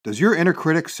Does your inner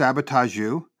critic sabotage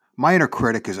you? My inner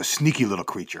critic is a sneaky little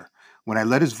creature. When I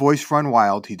let his voice run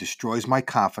wild, he destroys my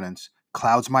confidence,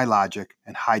 clouds my logic,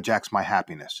 and hijacks my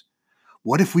happiness.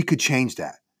 What if we could change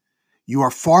that? You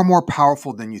are far more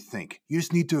powerful than you think. You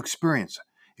just need to experience it.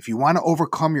 If you want to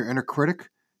overcome your inner critic,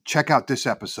 check out this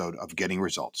episode of Getting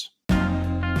Results.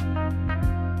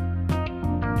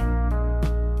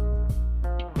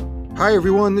 Hi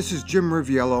everyone, this is Jim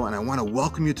Riviello, and I want to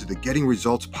welcome you to the Getting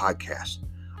Results podcast.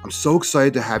 I'm so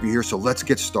excited to have you here, so let's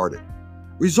get started.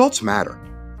 Results matter.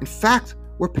 In fact,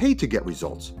 we're paid to get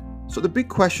results. So the big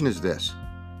question is this: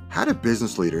 how do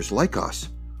business leaders like us,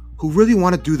 who really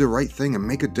want to do the right thing and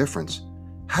make a difference,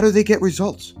 how do they get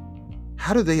results?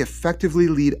 How do they effectively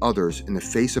lead others in the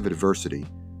face of adversity?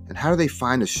 And how do they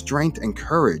find the strength and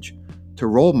courage to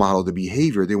role model the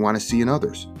behavior they want to see in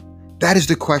others? That is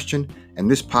the question, and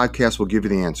this podcast will give you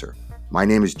the answer. My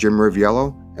name is Jim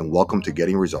Riviello, and welcome to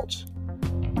Getting Results.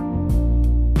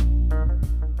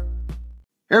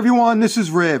 Hey everyone, this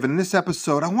is Riv, and in this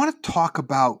episode, I want to talk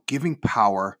about giving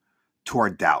power to our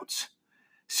doubts.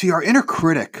 See, our inner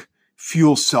critic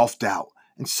fuels self-doubt,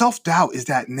 and self-doubt is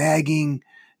that nagging,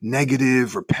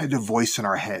 negative, repetitive voice in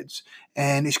our heads,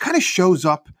 and it kind of shows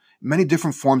up in many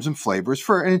different forms and flavors,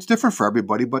 and it's different for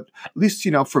everybody, but at least,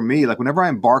 for me, like whenever I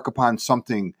embark upon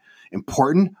something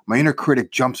important, my inner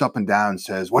critic jumps up and down and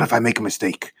says, what if I make a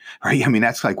mistake, right?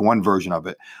 That's like one version of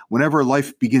it. Whenever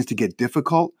life begins to get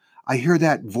difficult, I hear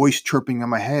that voice chirping in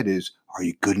my head is, are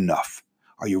you good enough?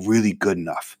 Are you really good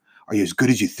enough? Are you as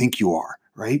good as you think you are,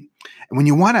 right? And when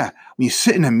you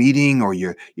sit in a meeting or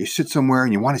you sit somewhere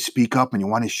and you want to speak up and you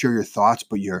want to share your thoughts,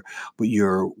 but you're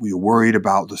worried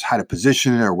about just how to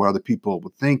position it or what other people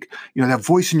would think, that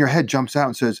voice in your head jumps out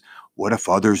and says, what if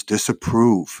others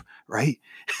disapprove, right?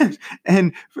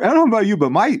 And I don't know about you,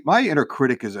 but my inner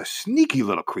critic is a sneaky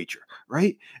little creature,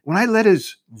 right? When I let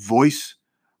his voice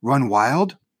run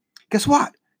wild, guess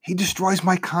what? He destroys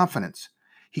my confidence.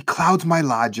 He clouds my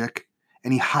logic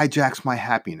and he hijacks my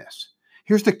happiness.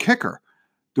 Here's the kicker.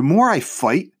 The more I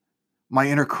fight my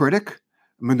inner critic,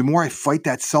 the more I fight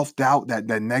that self-doubt,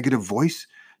 that negative voice,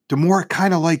 the more it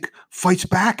kind of like fights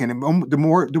back and the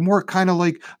more it kind of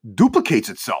like duplicates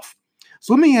itself.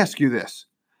 So let me ask you this.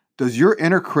 Does your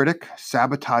inner critic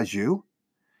sabotage you?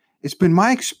 It's been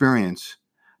my experience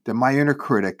that my inner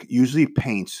critic usually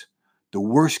paints the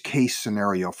worst case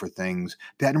scenario for things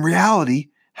that in reality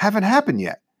haven't happened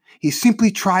yet. He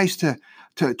simply tries to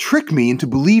trick me into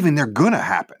believing they're going to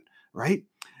happen, right?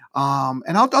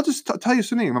 And I'll just tell you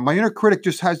something. My inner critic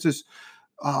just has this,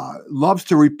 loves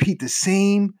to repeat the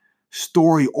same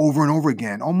story over and over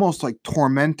again, almost like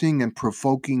tormenting and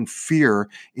provoking fear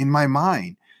in my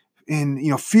mind. And,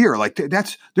 fear, like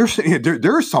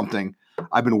there's something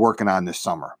I've been working on this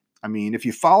summer. If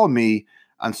you follow me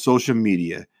on social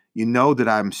media, you know that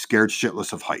I'm scared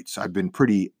shitless of heights. I've been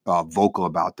pretty vocal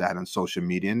about that on social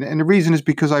media. And the reason is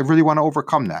because I really want to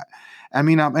overcome that. And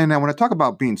when I talk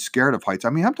about being scared of heights,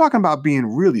 I'm talking about being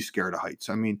really scared of heights.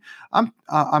 I'm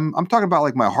talking about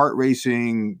like my heart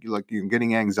racing, like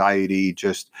getting anxiety,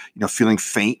 just, feeling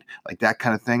faint, like that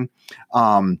kind of thing.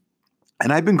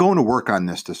 And I've been going to work on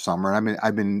this summer. And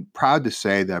I've been proud to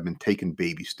say that I've been taking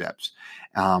baby steps.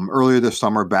 Earlier this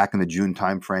summer, back in the June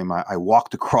timeframe, I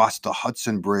walked across the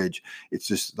Hudson Bridge. It's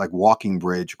this like walking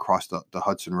bridge across the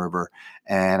Hudson River.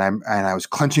 And I was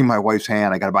clenching my wife's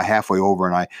hand. I got about halfway over,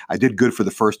 and I did good for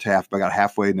the first half, but I got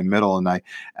halfway in the middle, and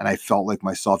I felt like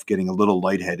myself getting a little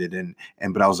lightheaded.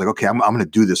 But I was like, okay, I'm going to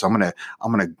do this. I'm going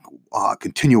to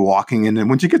continue walking. And then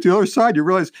once you get to the other side, you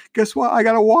realize, guess what? I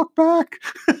got to walk back.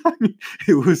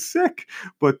 It was sick,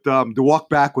 but the walk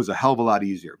back was a hell of a lot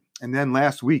easier. And then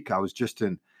last week I was just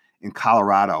in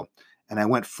Colorado, and I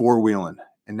went four-wheeling,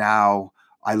 and now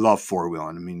I love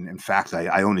four-wheeling. In fact,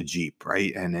 I own a Jeep,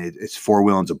 right? And it's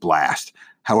four-wheeling's a blast.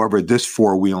 However, this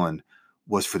four-wheeling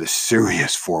was for the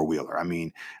serious four-wheeler.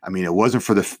 It wasn't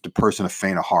for the person of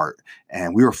faint of heart.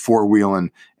 And we were four-wheeling,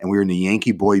 and we were in the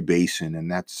Yankee Boy Basin, and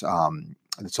that's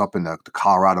it's up in the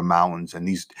Colorado mountains, and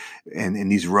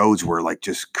these roads were like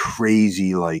just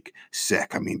crazy, like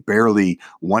sick. Barely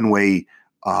one-way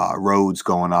roads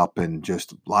going up, and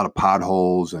just a lot of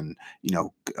potholes, and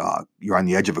you're on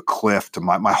the edge of a cliff.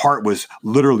 My heart was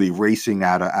literally racing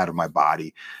out of my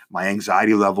body. My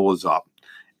anxiety level was up,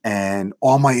 and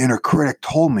all my inner critic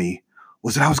told me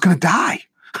was that I was going to die.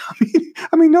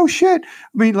 No shit.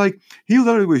 He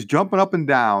literally was jumping up and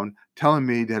down, telling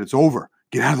me that it's over.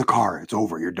 Get out of the car. It's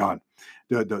over. You're done.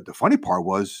 The funny part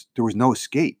was there was no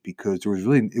escape, because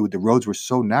the roads were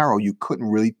so narrow you couldn't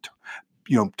really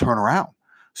turn around.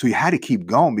 So you had to keep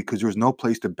going because there was no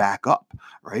place to back up,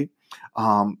 right?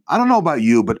 I don't know about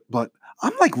you, but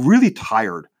I'm like really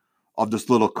tired of this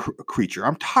little creature.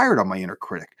 I'm tired of my inner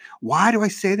critic. Why do I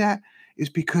say that? Is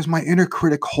because my inner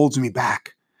critic holds me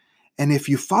back. And if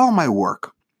you follow my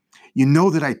work, you know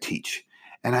that I teach.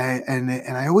 And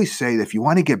I always say that if you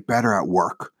want to get better at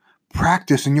work,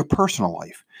 practice in your personal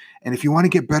life. And if you want to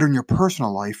get better in your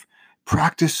personal life,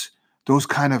 practice those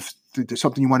kind of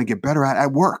something you want to get better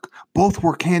at work. Both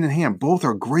work hand in hand. Both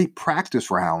are great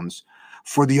practice rounds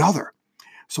for the other.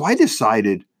 So I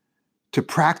decided to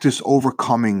practice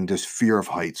overcoming this fear of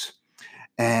heights.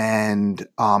 I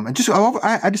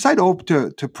decided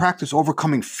to practice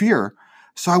overcoming fear.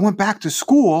 So I went back to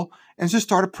school and just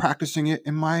started practicing it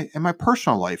in my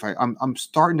personal life. I'm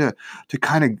starting to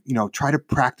kind of try to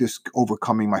practice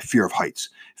overcoming my fear of heights,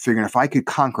 figuring if I could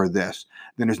conquer this,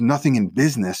 then there's nothing in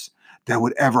business that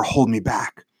would ever hold me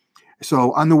back.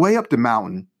 So on the way up the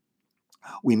mountain,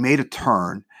 we made a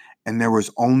turn, and there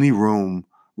was only room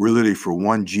really for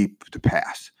one Jeep to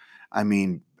pass. I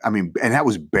mean, and that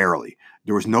was barely.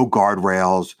 There was no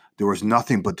guardrails. There was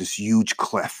nothing but this huge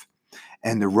cliff.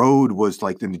 And the road was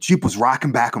like, then the Jeep was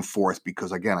rocking back and forth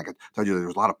because, again, I could tell you there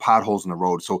was a lot of potholes in the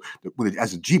road. So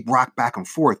as the Jeep rocked back and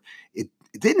forth, it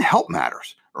didn't help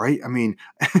matters, right? I mean,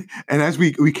 and as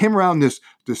we came around this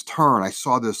turn, I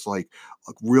saw this like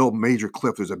a real major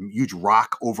cliff. There's a huge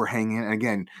rock overhanging. And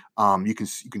again, you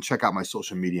can check out my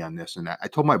social media on this. And I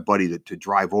told my buddy to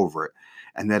drive over it,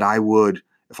 and that I would,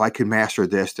 if I could master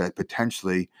this, that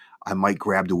potentially I might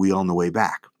grab the wheel on the way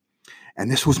back. And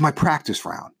this was my practice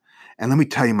round. And let me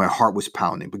tell you, my heart was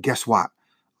pounding. But guess what?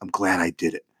 I'm glad I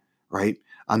did it, right?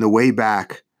 On the way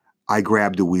back, I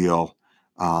grabbed the wheel.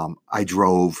 I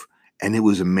drove, and it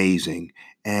was amazing.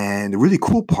 And the really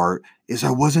cool part is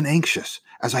I wasn't anxious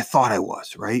as I thought I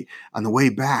was, right? On the way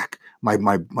back, my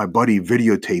buddy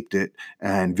videotaped it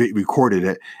and recorded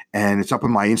it, and it's up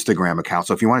on my Instagram account.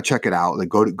 So if you want to check it out, like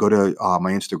go to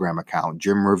my Instagram account,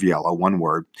 Jim Riviello, one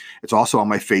word. It's also on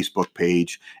my Facebook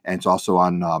page, and it's also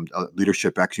on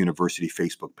Leadership X University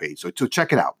Facebook page. So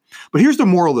check it out. But here's the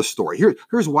moral of the story.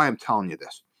 Here's why I'm telling you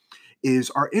this: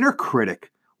 is our inner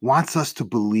critic wants us to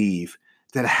believe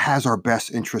that it has our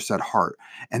best interests at heart,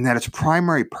 and that its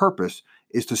primary purpose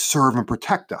is to serve and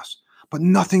protect us. But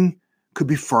nothing could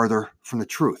be further from the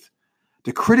truth.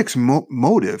 The critic's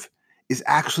motive is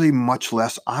actually much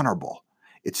less honorable.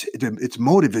 Its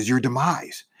motive is your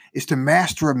demise. It's to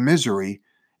master of misery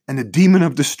and the demon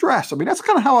of distress. I mean, that's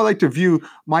kind of how I like to view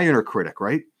my inner critic,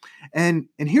 right? And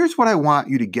here's what I want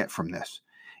you to get from this: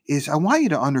 is I want you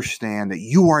to understand that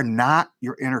you are not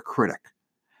your inner critic.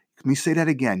 Let me say that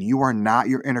again. You are not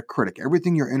your inner critic.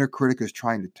 Everything your inner critic is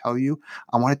trying to tell you,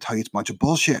 I want to tell you it's a bunch of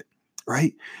bullshit,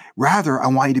 right? Rather, I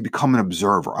want you to become an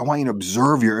observer. I want you to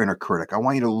observe your inner critic. I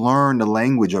want you to learn the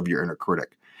language of your inner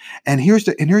critic. And here's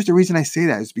the reason I say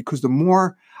that is because the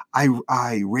more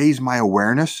I raise my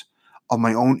awareness of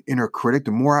my own inner critic,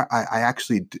 the more I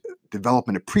actually develop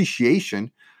an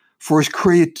appreciation for his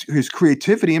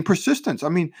creativity and persistence. I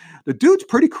mean, the dude's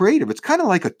pretty creative. It's kind of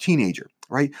like a teenager,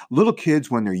 right? Little kids,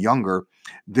 when they're younger,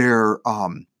 they're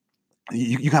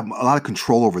you have a lot of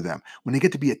control over them. When they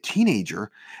get to be a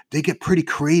teenager, they get pretty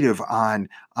creative on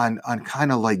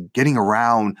kind of like getting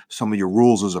around some of your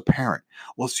rules as a parent.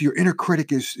 Well, so your inner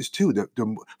critic is too.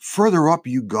 The further up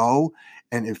you go,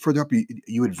 and further up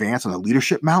you advance on the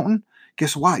leadership mountain,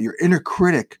 guess what? Your inner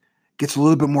critic gets a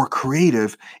little bit more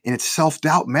creative in its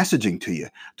self-doubt messaging to you,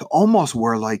 to almost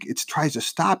where like it tries to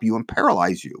stop you and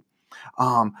paralyze you.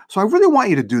 So I really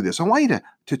want you to do this. I want you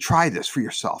to try this for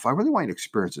yourself. I really want you to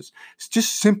experience this. It's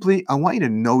just simply, I want you to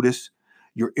notice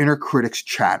your inner critic's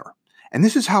chatter. And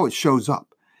this is how it shows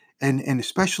up. And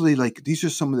especially like these are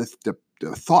some of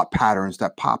the thought patterns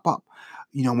that pop up.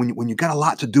 You know, when you got a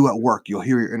lot to do at work, you'll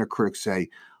hear your inner critic say,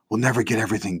 "We'll never get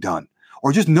everything done."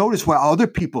 Or just notice what other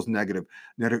people's negative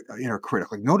inner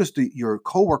critic. Like notice your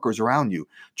coworkers around you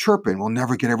chirping, "We'll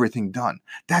never get everything done."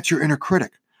 That's your inner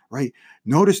critic, right?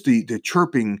 Notice the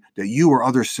chirping that you or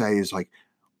others say is like,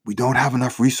 "We don't have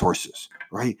enough resources,"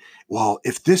 right? "Well,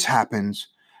 if this happens,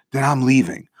 then I'm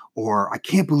leaving." Or, "I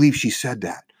can't believe she said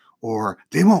that." Or,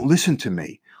 "They won't listen to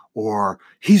me." Or,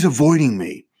 "He's avoiding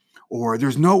me." Or,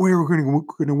 "There's no way we're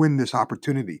going to win this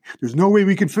opportunity. There's no way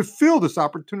we can fulfill this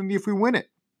opportunity if we win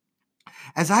it."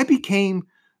 As I became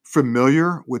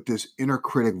familiar with this inner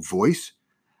critic voice,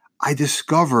 I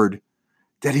discovered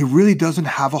that he really doesn't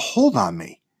have a hold on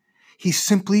me. He's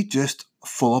simply just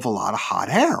full of a lot of hot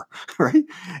air, right?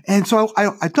 And so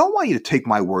I don't want you to take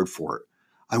my word for it.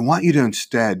 I want you to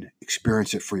instead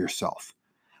experience it for yourself.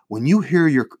 When you hear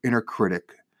your inner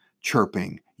critic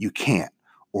chirping, "You can't,"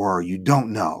 or "You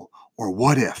don't know," or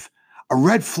 "What if," a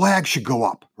red flag should go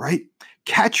up, right?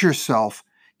 Catch yourself,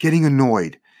 getting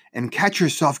annoyed, and catch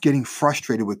yourself getting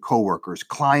frustrated with coworkers,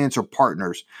 clients, or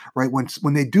partners, right?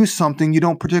 When they do something you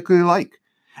don't particularly like.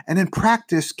 And then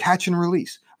practice catch and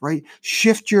release, right?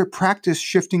 Practice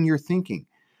shifting your thinking.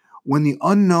 When the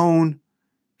unknown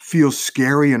feels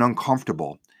scary and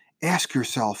uncomfortable, ask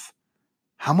yourself,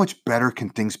 how much better can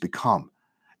things become?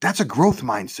 That's a growth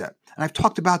mindset. And I've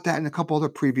talked about that in a couple other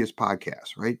previous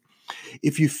podcasts, right?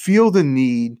 If you feel the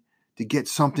need to get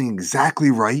something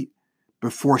exactly right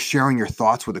before sharing your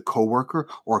thoughts with a coworker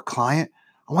or a client,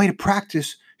 I want you to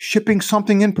practice shipping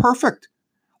something imperfect.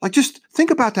 Like, just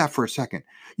think about that for a second.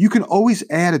 You can always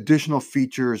add additional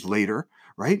features later,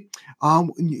 right?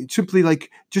 Simply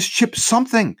like just ship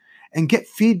something and get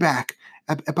feedback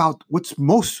about what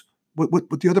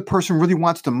the other person really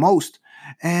wants the most,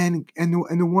 and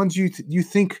the ones you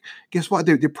think, guess what?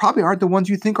 They probably aren't the ones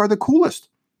you think are the coolest.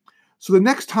 So the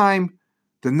next time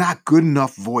the not good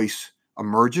enough voice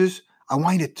emerges, I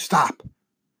want you to stop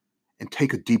and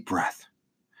take a deep breath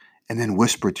and then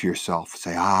whisper to yourself,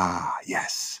 say,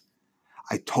 yes,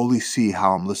 I totally see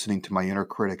how I'm listening to my inner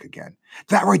critic again.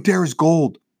 That right there is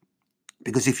gold.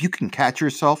 Because if you can catch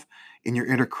yourself in your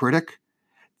inner critic,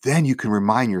 then you can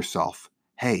remind yourself,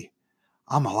 hey,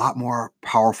 I'm a lot more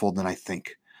powerful than I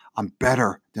think. I'm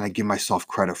better than I give myself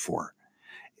credit for.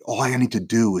 All I need to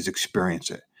do is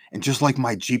experience it. And just like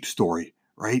my Jeep story,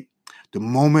 right? The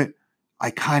moment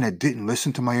I kind of didn't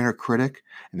listen to my inner critic,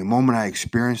 and the moment I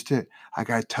experienced it, I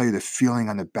got to tell you, the feeling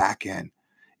on the back end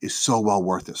is so well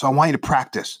worth it. So I want you to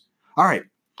practice. All right,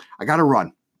 I got to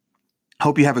run.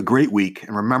 Hope you have a great week.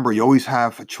 And remember, you always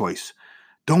have a choice.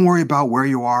 Don't worry about where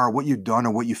you are, what you've done,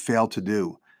 or what you failed to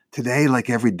do. Today, like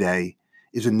every day,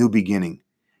 is a new beginning.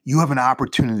 You have an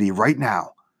opportunity right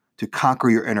now to conquer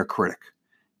your inner critic.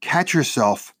 Catch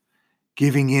yourself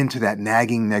giving in to that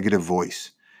nagging negative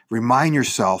voice. Remind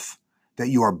yourself that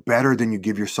you are better than you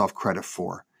give yourself credit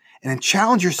for. And then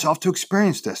challenge yourself to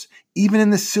experience this, even in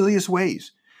the silliest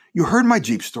ways. You heard my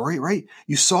Jeep story, right?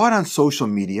 You saw it on social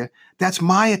media. That's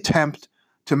my attempt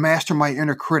to master my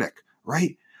inner critic,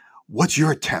 right? What's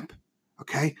your attempt?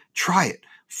 Okay, try it.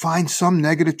 Find some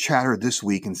negative chatter this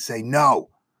week and say, no,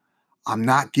 I'm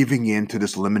not giving in to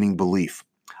this limiting belief.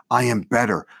 I am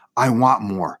better. I want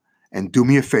more. And do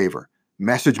me a favor,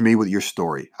 message me with your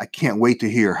story. I can't wait to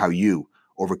hear how you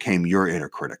overcame your inner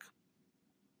critic.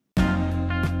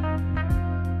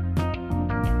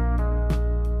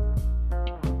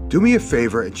 Do me a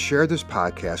favor and share this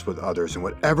podcast with others in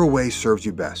whatever way serves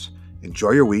you best.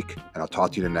 Enjoy your week, and I'll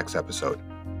talk to you in the next episode.